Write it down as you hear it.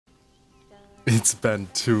It's been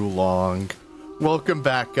too long. Welcome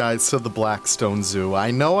back, guys, to the Blackstone Zoo.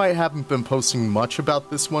 I know I haven't been posting much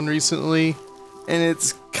about this one recently, and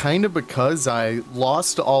it's kind of because I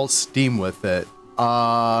lost all steam with it.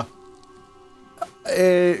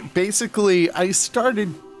 Basically, I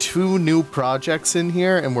started 2 new projects in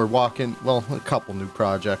here, and we're walking, well, a couple new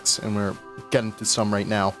projects, and we're getting to some right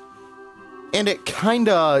now. And it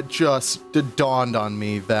kinda just dawned on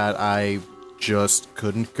me that I just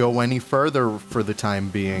couldn't go any further for the time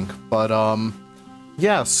being. But,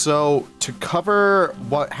 yeah, so to cover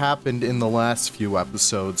what happened in the last few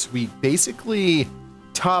episodes, we basically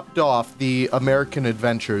topped off the American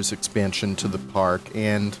Adventures expansion to the park,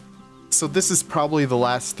 and so this is probably the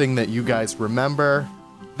last thing that you guys remember.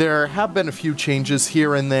 There have been a few changes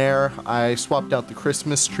here and there. I swapped out the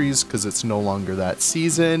Christmas trees because it's no longer that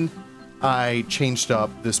season. I changed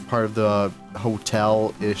up this part of the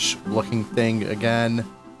hotel-ish looking thing again.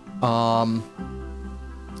 And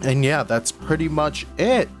yeah, that's pretty much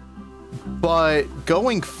it. But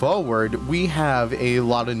going forward, we have a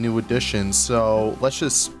lot of new additions, so let's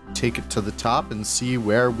just take it to the top and see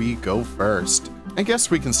where we go first. I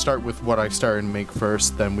guess we can start with what I started to make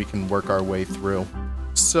first, then we can work our way through.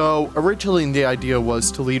 So originally the idea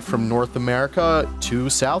was to lead from North America to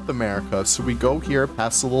South America. So we go here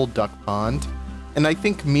past the little duck pond, and I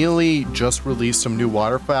think Mealy just released some new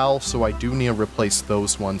waterfowl, so I do need to replace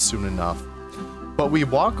those ones soon enough. But we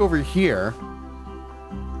walk over here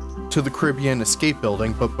to the Caribbean Escape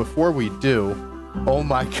Building, but before we do, oh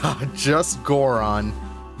my god, just Goron.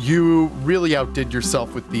 You really outdid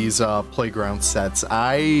yourself with these playground sets.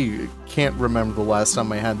 I can't remember the last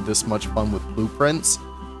time I had this much fun with blueprints,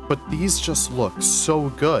 but these just look so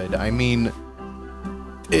good. I mean,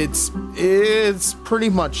 it's pretty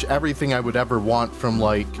much everything I would ever want from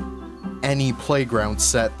like any playground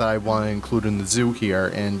set that I want to include in the zoo here,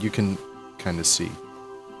 and you can kind of see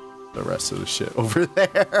the rest of the shit over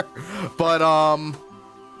there. But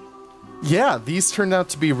yeah, these turned out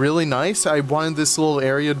to be really nice. I wanted this little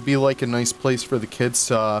area to be like a nice place for the kids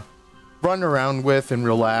to run around with and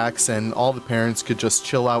relax, and all the parents could just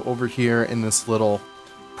chill out over here in this little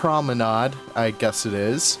promenade, I guess it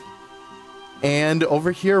is. And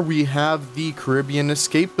over here we have the Caribbean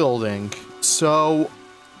Escape Building. So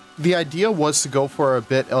the idea was to go for a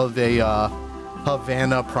bit of a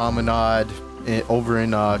Havana promenade over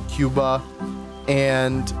in Cuba,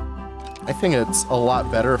 and I think it's a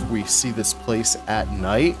lot better if we see this place at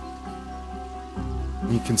night.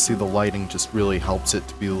 You can see the lighting just really helps it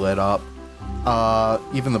to be lit up.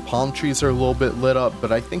 Even the palm trees are a little bit lit up,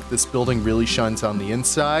 but I think this building really shines on the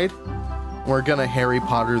inside. We're gonna Harry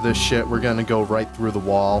Potter this shit. We're gonna go right through the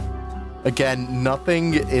wall. Again,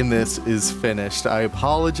 nothing in this is finished. I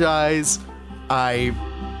apologize. I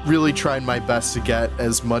really tried my best to get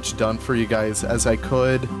as much done for you guys as I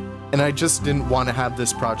could. And I just didn't want to have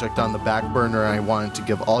this project on the back burner. I wanted to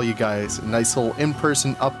give all you guys a nice little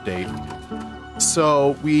in-person update.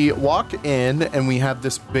 So we walk in and we have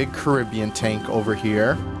this big Caribbean tank over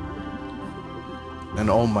here. And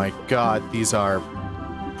oh my god, these are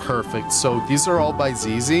perfect. So these are all by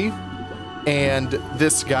ZZ. And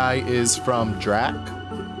this guy is from Drac.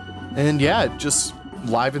 And yeah, it just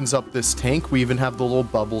livens up this tank. We even have the little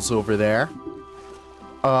bubbles over there.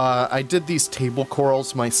 I did these table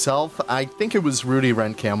corals myself. I think it was Rudy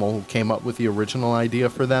Rencamel who came up with the original idea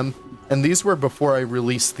for them. And these were before I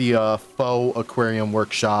released the faux aquarium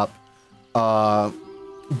workshop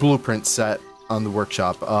blueprint set on the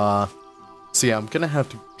workshop. So yeah, I'm gonna have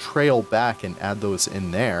to trail back and add those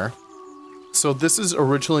in there. So this is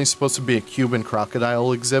originally supposed to be a Cuban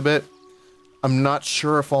crocodile exhibit. I'm not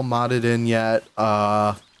sure if I'll mod it in yet.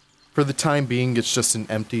 For the time being, it's just an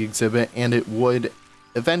empty exhibit, and it would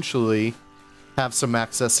eventually have some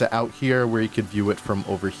access to out here where you could view it from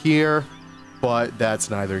over here, but that's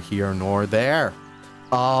neither here nor there.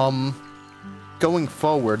 Going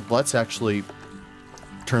forward, let's actually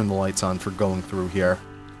turn the lights on for going through here.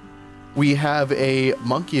 We have a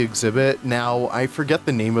monkey exhibit. Now, I forget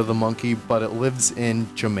the name of the monkey, but it lives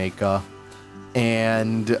in Jamaica,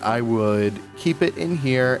 and I would keep it in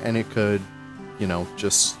here and it could, you know,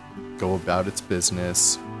 just go about its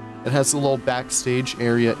business. It has a little backstage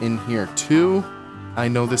area in here too. I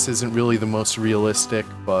know this isn't really the most realistic,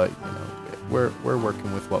 but you know, we're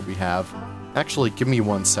working with what we have. Actually, give me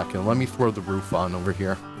 1 second. Let me throw the roof on over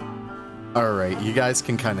here. Alright, you guys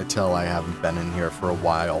can kind of tell I haven't been in here for a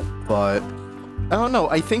while, but I don't know.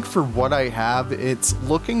 I think for what I have, it's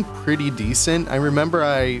looking pretty decent. I remember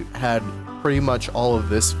I had pretty much all of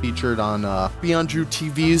this featured on Beyond Drew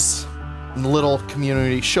TV's little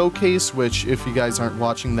community showcase, which if you guys aren't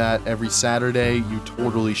watching that every Saturday, you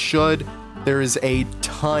totally should. There is a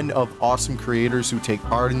ton of awesome creators who take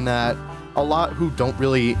part in that. A lot who don't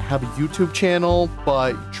really have a YouTube channel,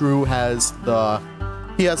 but Drew has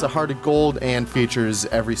he has a heart of gold and features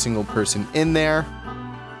every single person in there.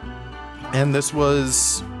 And this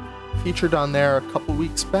was featured on there a couple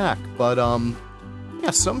weeks back, but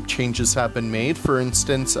yeah, some changes have been made. For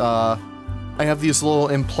instance, I have these little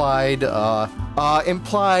implied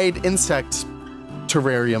insect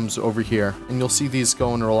terrariums over here, and you'll see these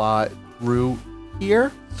going a lot through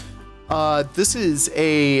here. This is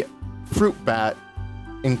a fruit bat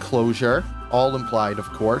enclosure, all implied,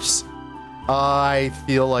 of course. I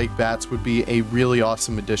feel like bats would be a really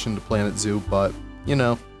awesome addition to Planet Zoo, but, you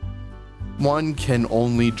know, one can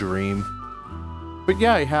only dream. But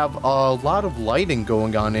yeah, I have a lot of lighting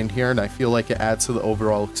going on in here, and I feel like it adds to the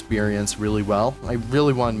overall experience really well. I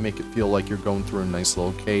really want to make it feel like you're going through a nice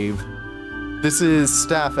little cave. This is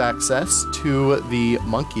staff access to the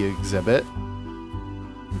monkey exhibit.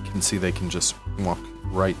 You can see they can just walk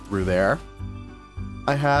right through there.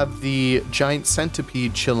 I have the giant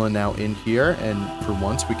centipede chilling out in here, and for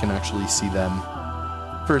once we can actually see them.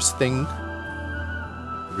 First thing,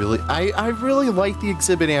 I really like the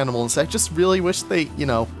exhibit animals. I just really wish they, you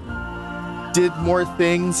know, did more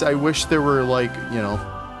things. I wish there were, like, you know,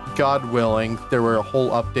 God willing, there were a whole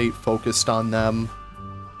update focused on them.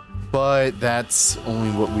 But that's only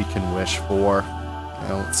what we can wish for. I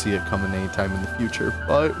don't see it coming anytime in the future,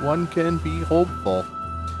 but one can be hopeful.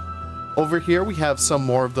 Over here we have some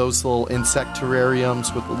more of those little insect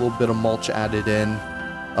terrariums with a little bit of mulch added in.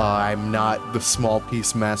 I'm not the small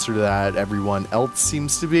piece master that everyone else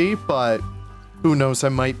seems to be, but who knows, I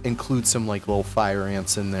might include some like little fire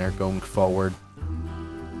ants in there going forward.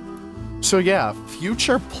 So yeah,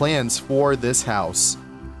 future plans for this house.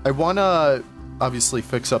 I want to obviously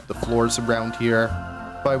fix up the floors around here,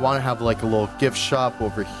 but I want to have like a little gift shop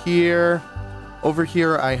over here. Over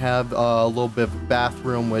here I have a little bit of a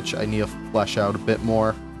bathroom, which I need to flesh out a bit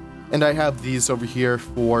more. And I have these over here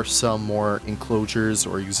for some more enclosures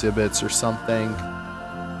or exhibits or something.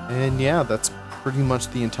 And yeah, that's pretty much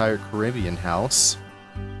the entire Caribbean house.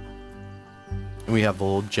 And we have the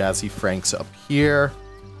little Jazzy Franks up here,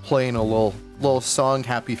 playing a little song,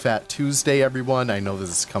 Happy Fat Tuesday, everyone. I know this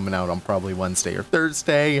is coming out on probably Wednesday or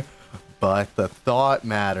Thursday, but the thought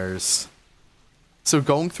matters. So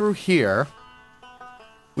going through here,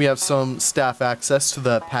 we have some staff access to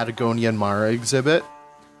the Patagonia and Mara exhibit.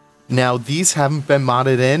 Now, these haven't been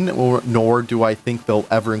modded in, nor do I think they'll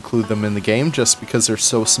ever include them in the game, just because they're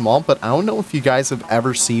so small, but I don't know if you guys have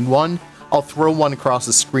ever seen one. I'll throw one across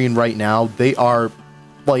the screen right now. They are,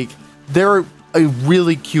 like, they're a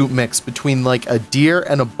really cute mix between, like, a deer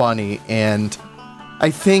and a bunny, and I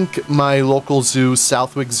think my local zoo,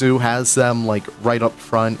 Southwick Zoo, has them, like, right up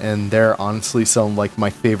front, and they're honestly some, like, my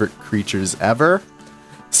favorite creatures ever.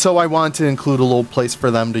 So I wanted to include a little place for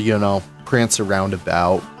them to, you know, prance around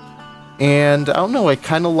about. And I don't know, I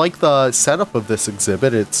kind of like the setup of this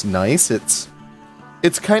exhibit. It's nice.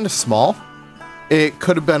 It's kind of small. It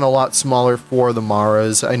could have been a lot smaller for the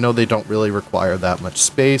Maras. I know they don't really require that much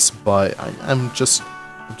space, but I'm just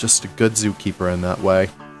a good zookeeper in that way.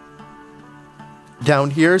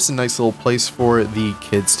 Down here is a nice little place for the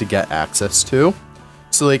kids to get access to,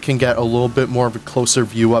 so they can get a little bit more of a closer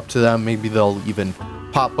view up to them. Maybe they'll even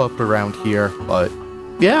pop up around here, but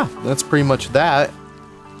yeah, that's pretty much that.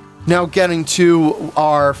 Now getting to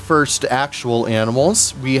our first actual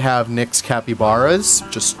animals, we have Nick's capybaras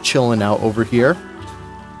just chilling out over here.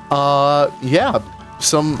 Yeah,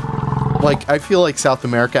 I feel like South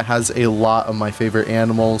America has a lot of my favorite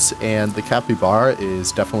animals, and the capybara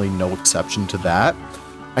is definitely no exception to that.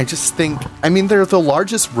 I just think, I mean, they're the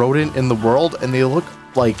largest rodent in the world, and they look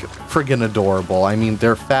like friggin' adorable. I mean,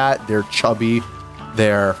 they're fat, they're chubby,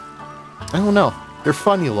 I don't know, they're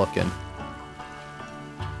funny looking.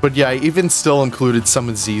 But yeah, I even still included some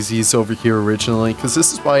of ZZ's over here originally, because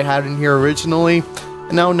this is what I had in here originally.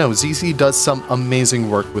 And now, no, ZZ does some amazing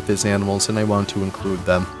work with his animals, and I want to include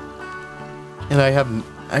them. And I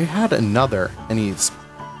had another, and he's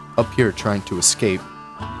up here trying to escape.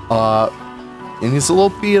 And he's a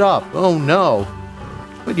little beat up. Oh no.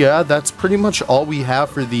 But yeah, that's pretty much all we have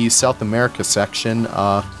for the South America section.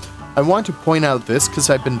 I want to point out this, because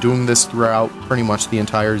I've been doing this throughout pretty much the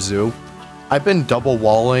entire zoo. I've been double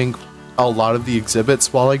walling a lot of the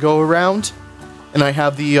exhibits while I go around, and I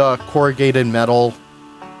have the corrugated metal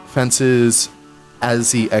fences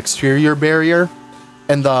as the exterior barrier,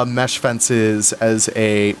 and the mesh fences as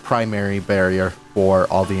a primary barrier for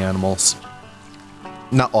all the animals.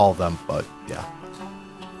 Not all of them, but yeah.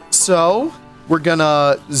 So, we're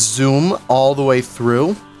gonna zoom all the way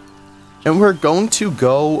through, And we're going to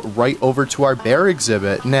go right over to our bear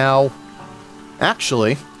exhibit. Now,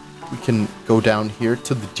 actually, we can go down here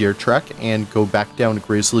to the deer trek and go back down to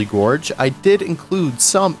Grizzly Gorge. I did include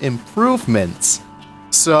some improvements.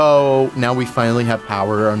 So now we finally have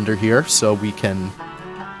power under here, so we can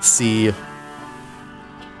see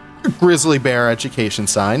grizzly bear education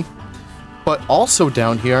sign. But also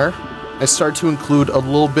down here, I start to include a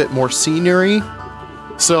little bit more scenery.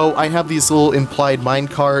 So I have these little implied mine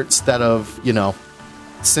carts that have, you know,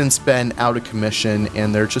 since been out of commission,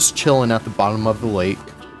 and they're just chilling at the bottom of the lake.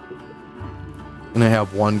 And I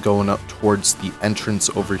have one going up towards the entrance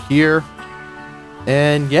over here.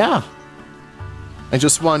 And yeah, I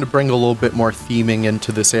just wanted to bring a little bit more theming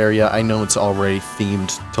into this area. I know it's already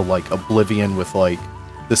themed to like Oblivion with like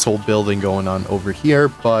this whole building going on over here,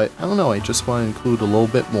 but I don't know, I just want to include a little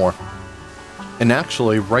bit more. And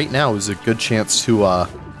actually, right now is a good chance to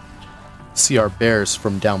see our bears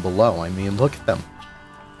from down below. I mean, look at them.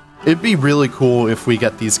 It'd be really cool if we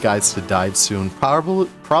get these guys to dive soon.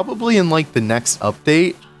 Probably in like the next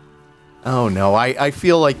update. Oh no, I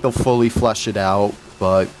feel like they'll fully flesh it out,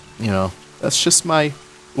 but you know, that's just my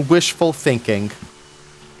wishful thinking.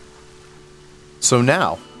 So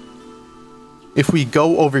now, if we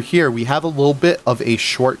go over here, we have a little bit of a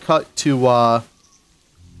shortcut to,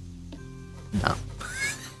 no.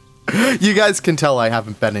 You guys can tell I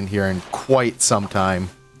haven't been in here in quite some time.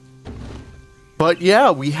 But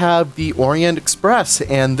yeah, we have the Orient Express,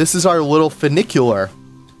 and this is our little funicular.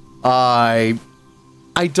 I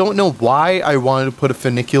don't know why I wanted to put a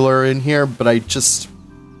funicular in here, but I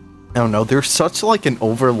don't know, there's such like an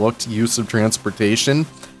overlooked use of transportation,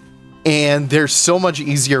 and there's so much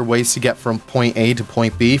easier ways to get from point A to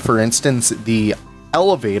point B, for instance, the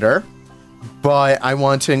elevator, but I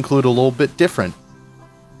wanted to include a little bit different.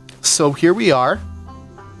 So here we are.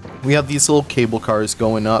 We have these little cable cars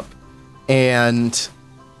going up, and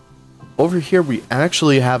over here we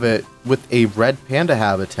actually have it with a red panda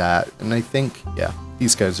habitat, and I think, yeah,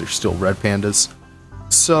 these guys are still red pandas.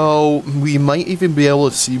 So we might even be able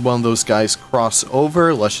to see one of those guys cross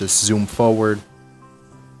over. Let's just zoom forward.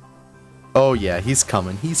 Oh yeah, he's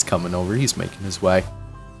coming over, he's making his way.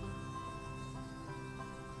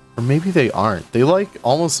 Or maybe they aren't. They like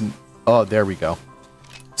almost, oh, there we go.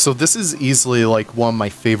 So this is easily like one of my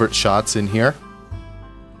favorite shots in here.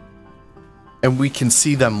 And we can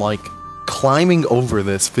see them like climbing over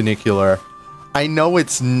this funicular. I know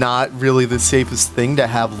it's not really the safest thing to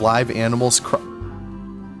have live animals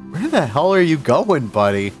Where the hell are you going,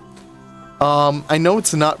 buddy? I know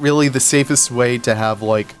it's not really the safest way to have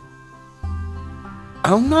like,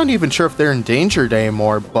 I'm not even sure if they're endangered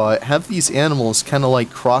anymore, but have these animals kind of like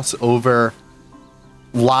cross over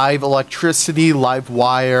live electricity, live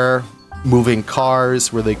wire, moving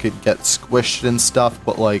cars where they could get squished and stuff,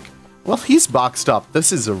 but like, well, he's boxed up.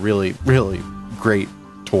 This is a really, really great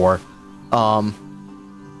tour.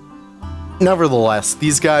 Nevertheless,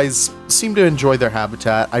 these guys seem to enjoy their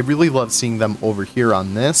habitat. I really love seeing them over here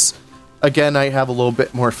on this. Again, I have a little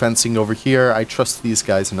bit more fencing over here. I trust these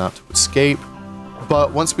guys not to escape.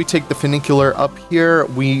 But once we take the funicular up here,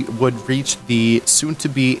 we would reach the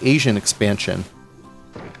soon-to-be Asian expansion.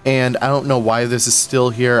 And I don't know why this is still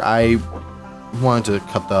here. I wanted to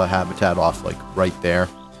cut the habitat off, like, right there.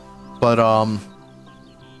 But,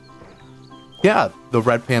 yeah, the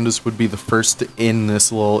red pandas would be the first in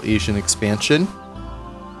this little Asian expansion.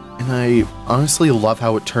 And I honestly love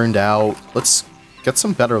how it turned out. Let's get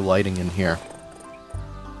some better lighting in here.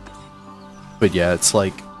 But yeah, it's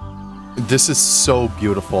like, this is so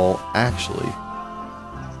beautiful, actually.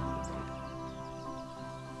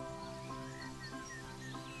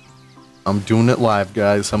 I'm doing it live,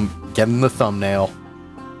 guys. I'm getting the thumbnail.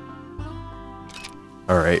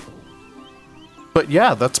 Alright. But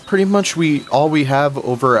yeah, that's pretty much all we have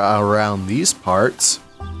over around these parts.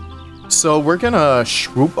 So we're gonna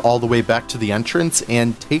swoop all the way back to the entrance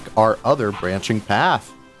and take our other branching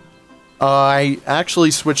path. I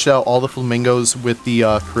actually switched out all the flamingos with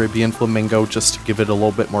the Caribbean flamingo just to give it a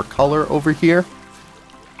little bit more color over here.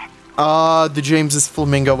 The James's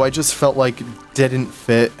flamingo I just felt like didn't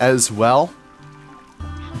fit as well.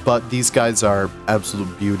 But these guys are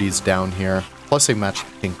absolute beauties down here. Plus they match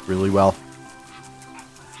the pink really well.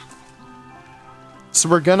 So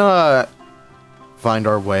we're gonna find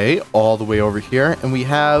our way all the way over here, and we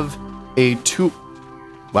have a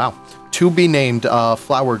to-be-named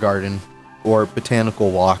flower garden, or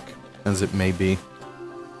botanical walk, as it may be.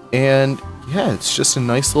 And yeah, it's just a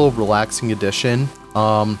nice little relaxing addition.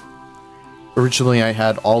 Originally I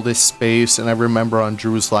had all this space, and I remember on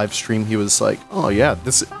Drew's live stream he was like, oh yeah,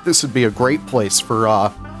 this would be a great place for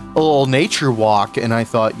little nature walk, and I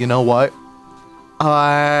thought, you know what?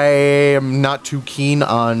 I am not too keen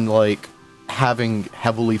on, like, having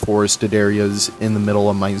heavily forested areas in the middle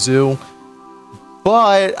of my zoo.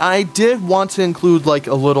 But I did want to include, like,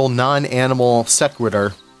 a little non-animal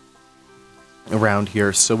sequitur around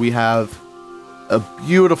here. So we have a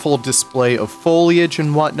beautiful display of foliage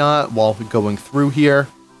and whatnot while going through here.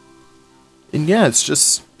 And yeah, it's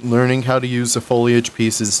just learning how to use the foliage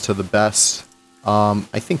pieces to the best.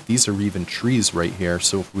 I think these are even trees right here.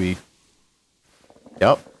 So if we...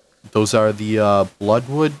 Yep. Those are the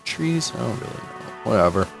bloodwood trees. I don't really know.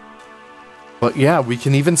 Whatever. But yeah, we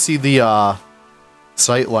can even see the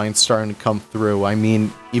sight lines starting to come through. I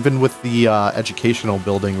mean, even with the educational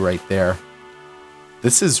building right there.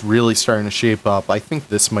 This is really starting to shape up. I think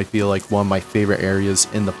this might be like one of my favorite areas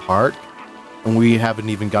in the park. And we haven't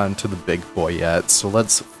even gotten to the big boy yet. So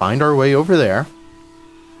let's find our way over there.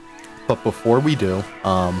 But before we do,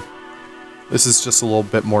 this is just a little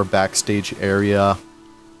bit more backstage area.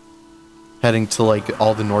 Heading to like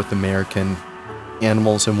all the North American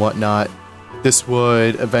animals and whatnot. This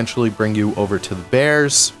would eventually bring you over to the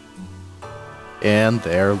bears. And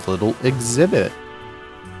their little exhibit.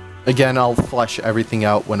 Again, I'll flesh everything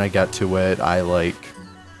out when I get to it. I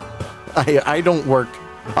don't work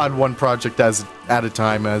on one project at a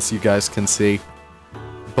time, as you guys can see.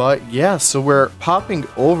 But yeah, so we're popping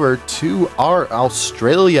over to our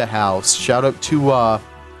Australia house. Shout out to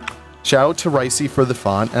Ricey for the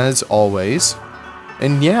font, as always.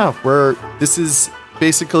 And yeah, this is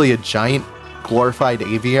basically a giant glorified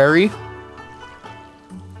aviary.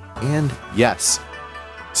 And yes.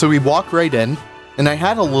 So we walk right in. And I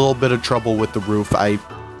had a little bit of trouble with the roof.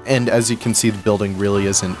 And as you can see, the building really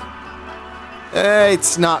isn't...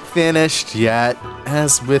 it's not finished yet,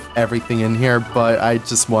 as with everything in here. But I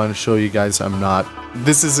just want to show you guys I'm not...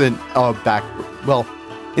 This isn't a back... Well,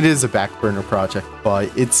 it is a back burner project,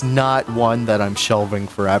 but it's not one that I'm shelving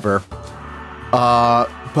forever.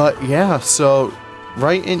 But yeah, so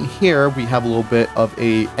right in here, we have a little bit of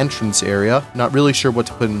a entrance area. Not really sure what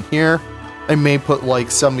to put in here. I may put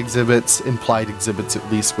like some exhibits, implied exhibits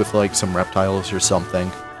at least, with like some reptiles or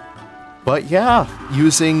something. But yeah,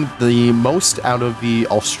 using the most out of the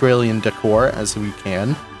Australian decor as we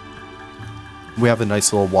can. We have a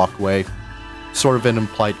nice little walkway, sort of an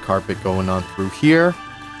implied carpet going on through here.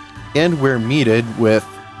 And we're meted with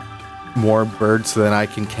more birds than I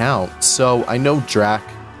can count. So I know Drac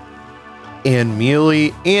and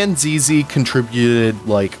Mealy and ZZ contributed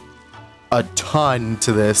like a ton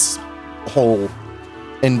to this whole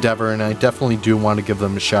endeavor, and I definitely do want to give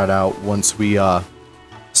them a shout out once we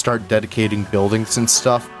start dedicating buildings and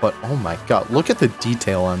stuff. But oh my god, look at the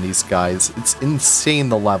detail on these guys. It's insane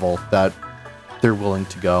the level that they're willing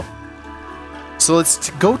to go. So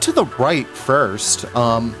let's go to the right first.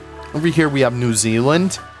 Over here we have New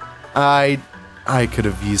Zealand. I could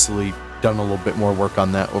have easily done a little bit more work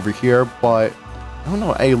on that over here, but I don't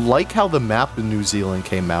know, I like how the map of New Zealand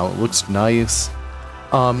came out. It looks nice.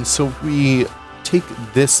 So we take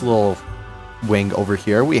this little wing over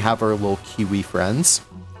here. We have our little Kiwi friends.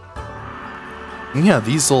 And yeah,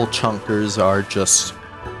 these little chunkers are just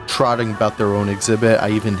trotting about their own exhibit.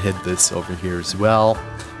 I even hid this over here as well.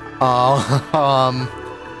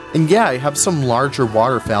 And yeah, I have some larger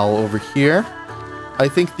waterfowl over here. I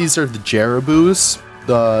think these are the Jereboos,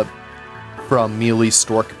 from Mealy's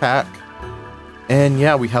Stork Pack. And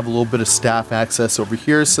yeah, we have a little bit of staff access over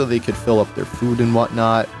here so they could fill up their food and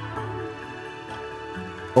whatnot.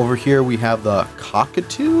 Over here we have the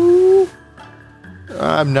cockatoo.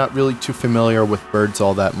 I'm not really too familiar with birds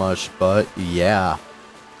all that much, but yeah.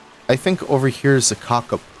 I think over here is a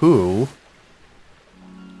cockapoo.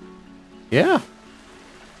 Yeah.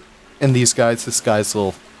 And these guys, this guy's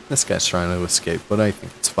trying to escape, but I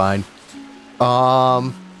think it's fine.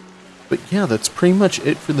 But yeah, that's pretty much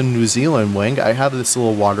it for the New Zealand wing. I have this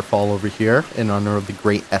little waterfall over here in honor of the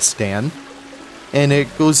Great Estan. And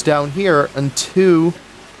it goes down here into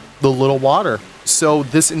the little water. So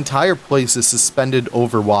this entire place is suspended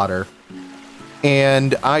over water.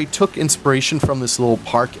 And I took inspiration from this little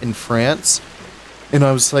park in France. And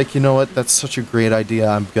I was like, you know what? That's such a great idea.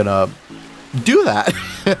 I'm gonna do that.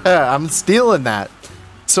 I'm stealing that.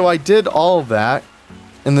 So I did all of that.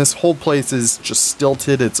 And this whole place is just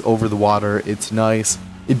stilted. It's over the water. It's nice.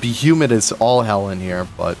 It'd be humid as all hell in here,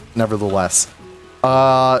 but nevertheless.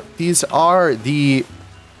 These are the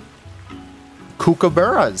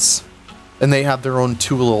kookaburras. And they have their own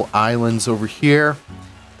two little islands over here.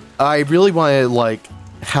 I really want to like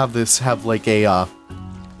have this have like a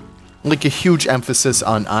huge emphasis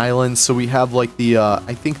on islands. So we have like the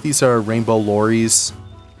I think these are rainbow lories.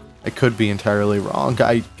 I could be entirely wrong.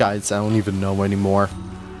 Guys, I don't even know anymore.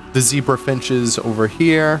 The zebra finches over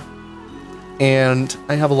here. And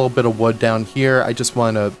I have a little bit of wood down here. I just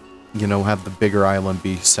want to, you know, have the bigger island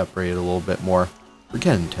be separated a little bit more. We're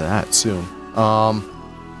getting to that soon.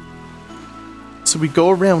 So we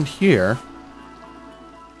go around here.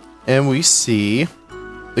 And we see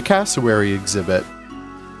the cassowary exhibit.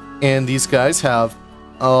 And these guys have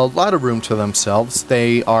a lot of room to themselves.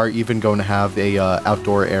 They are even going to have a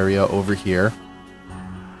outdoor area over here.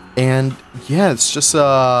 And yeah, it's just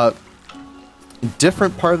a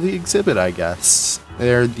different part of the exhibit, I guess.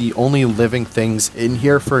 They're the only living things in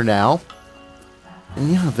here for now.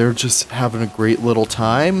 And yeah, they're just having a great little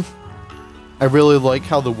time. I really like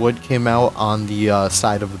how the wood came out on the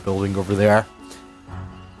side of the building over there.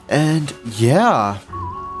 And yeah,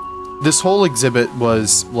 this whole exhibit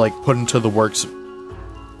was like put into the works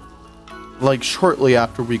like shortly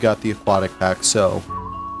after we got the aquatic pack, so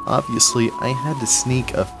obviously I had to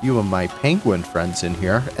sneak a few of my penguin friends in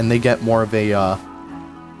here, and they get more of a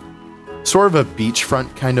sort of a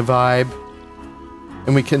beachfront kind of vibe.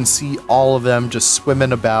 And we can see all of them just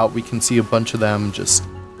swimming about. We can see a bunch of them just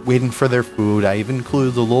waiting for their food. I even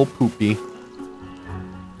included the little poopy.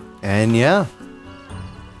 And yeah,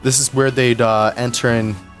 this is where they'd enter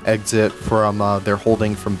and exit from their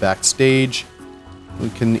holding from backstage. We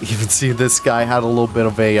can even see this guy had a little bit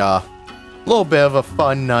of a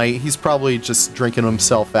fun night. He's probably just drinking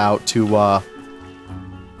himself out to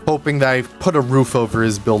hoping that I put a roof over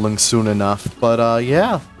his building soon enough. But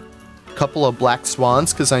yeah, a couple of black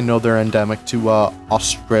swans because I know they're endemic to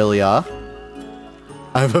Australia.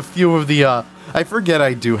 I have a few of the I forget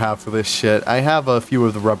I do have for this shit. I have a few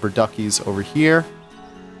of the rubber duckies over here.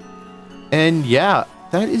 And yeah,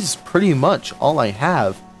 that is pretty much all I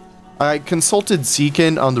have. I consulted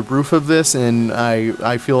Zekin on the roof of this, and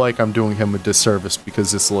I feel like I'm doing him a disservice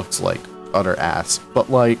because this looks like utter ass. But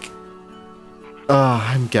like,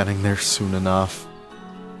 I'm getting there soon enough.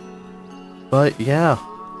 But yeah,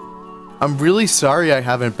 I'm really sorry I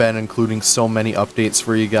haven't been including so many updates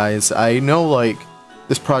for you guys. I know like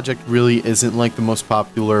this project really isn't like the most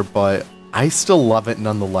popular, but I still love it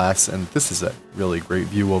nonetheless, and this is a really great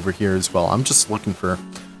view over here as well. I'm just looking for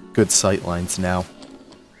good sightlines now.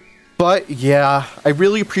 But yeah, I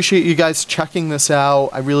really appreciate you guys checking this out.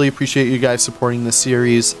 I really appreciate you guys supporting this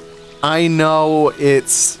series. I know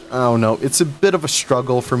it's a bit of a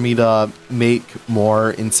struggle for me to make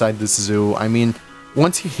more inside this zoo. I mean,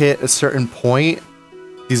 once you hit a certain point,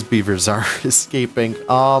 these beavers are escaping.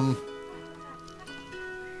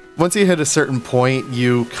 Once you hit a certain point,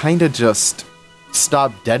 you kind of just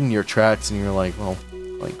stop dead in your tracks and you're like, well,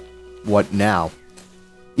 like, what now?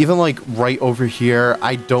 Even like right over here,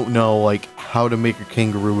 I don't know like how to make a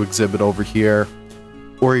kangaroo exhibit over here,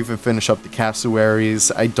 or even finish up the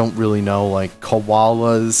cassowaries. I don't really know like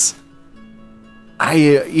koalas.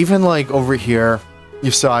 Even like over here, you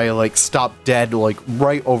saw I like stopped dead like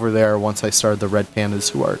right over there once I started the red pandas,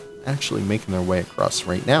 who are actually making their way across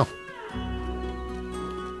right now.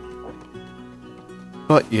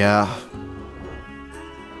 But yeah,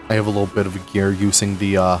 I have a little bit of a gear using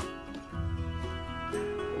the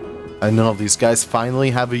I know these guys finally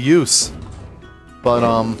have a use, but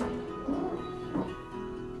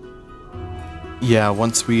yeah,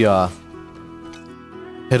 once we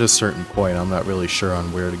hit a certain point, I'm not really sure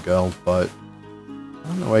on where to go, but I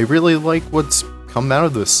don't know, I really like what's come out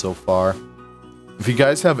of this so far. If you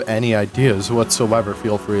guys have any ideas whatsoever,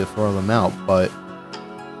 feel free to throw them out, but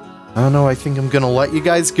I don't know, I think I'm gonna let you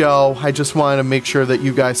guys go. I just wanted to make sure that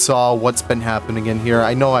you guys saw what's been happening in here.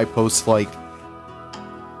 I know I post like,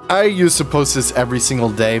 I used to post this every single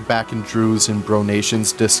day back in Drew's and Bro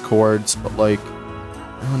Nation's Discords, but like,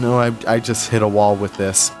 I don't know, I just hit a wall with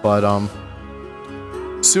this, but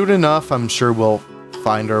soon enough, I'm sure we'll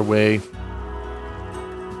find our way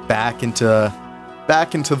back into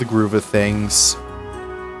the groove of things.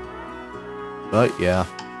 But yeah,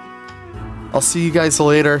 I'll see you guys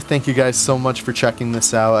later. Thank you guys so much for checking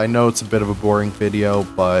this out. I know it's a bit of a boring video,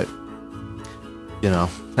 but you know,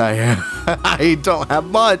 I don't have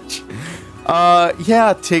much.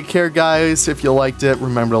 Yeah, take care, guys. If you liked it,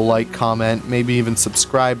 remember to like, comment, maybe even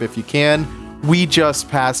subscribe if you can. We just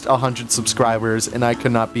passed 100 subscribers, and I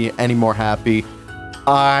could not be any more happy.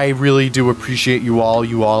 I really do appreciate you all.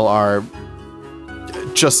 You all are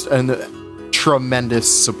just a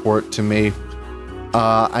tremendous support to me.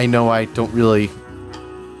 I know I don't really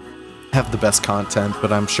have the best content,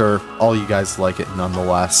 but I'm sure all you guys like it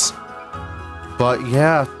nonetheless. But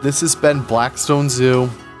yeah, this has been Blackstone Zoo.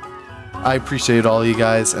 I appreciate all you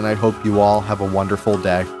guys, and I hope you all have a wonderful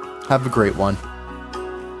day. Have a great one.